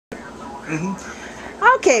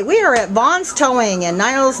Okay, we are at Vaughn's Towing in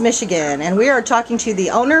Niles, Michigan, and we are talking to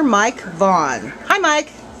the owner, Mike Vaughn. Hi,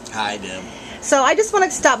 Mike. Hi, Deb. So I just want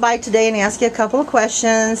to stop by today and ask you a couple of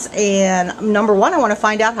questions. And number one, I want to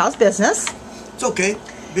find out how's business. It's okay.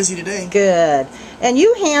 Busy today. Good. And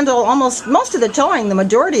you handle most of the towing, the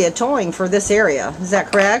majority of towing for this area. Is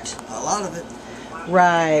that correct? A lot of it.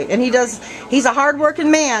 Right. And he's a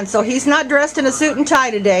hard-working man, so he's not dressed in a suit and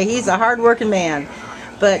tie today. He's a hard-working man.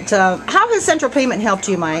 But how has Central Payment helped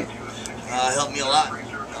you, Mike? Helped me a lot.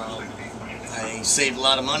 I saved a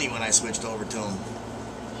lot of money when I switched over to them.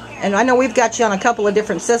 And I know we've got you on a couple of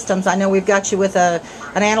different systems. I know we've got you with an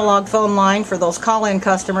analog phone line for those call-in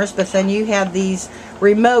customers, but then you have these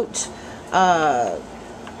remote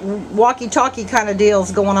walkie-talkie kind of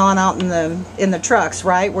deals going on out in the trucks,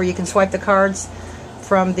 right? Where you can swipe the cards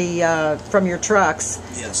from your trucks.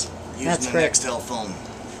 Yes. That's Using great. the Nextel phone.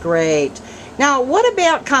 Great. Now, what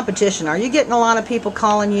about competition? Are you getting a lot of people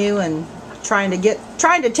calling you and trying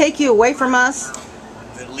to take you away from us?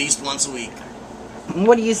 At least once a week.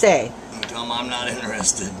 What do you say? I tell them I'm not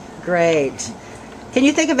interested. Great. Can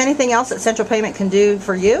you think of anything else that Central Payment can do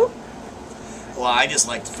for you? Well, I just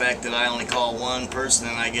like the fact that I only call one person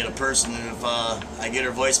and I get a person, and if I get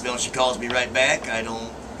her voicemail and she calls me right back, I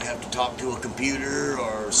don't have to talk to a computer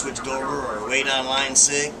or switched over or wait on line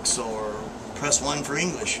 6 or press 1 for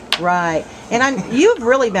English. Right. And you've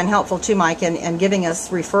really been helpful too, Mike, in giving us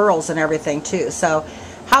referrals and everything too. So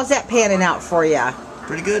how's that panning out for you?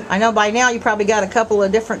 Pretty good. I know by now you probably got a couple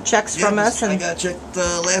of different checks from us. I got checked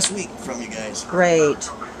last week from you guys. Great.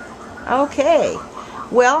 Okay.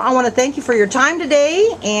 Well, I want to thank you for your time today,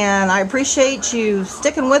 and I appreciate you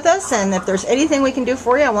sticking with us, and if there's anything we can do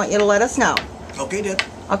for you, I want you to let us know. Okay, Deb.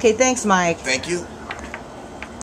 Okay, thanks, Mike. Thank you.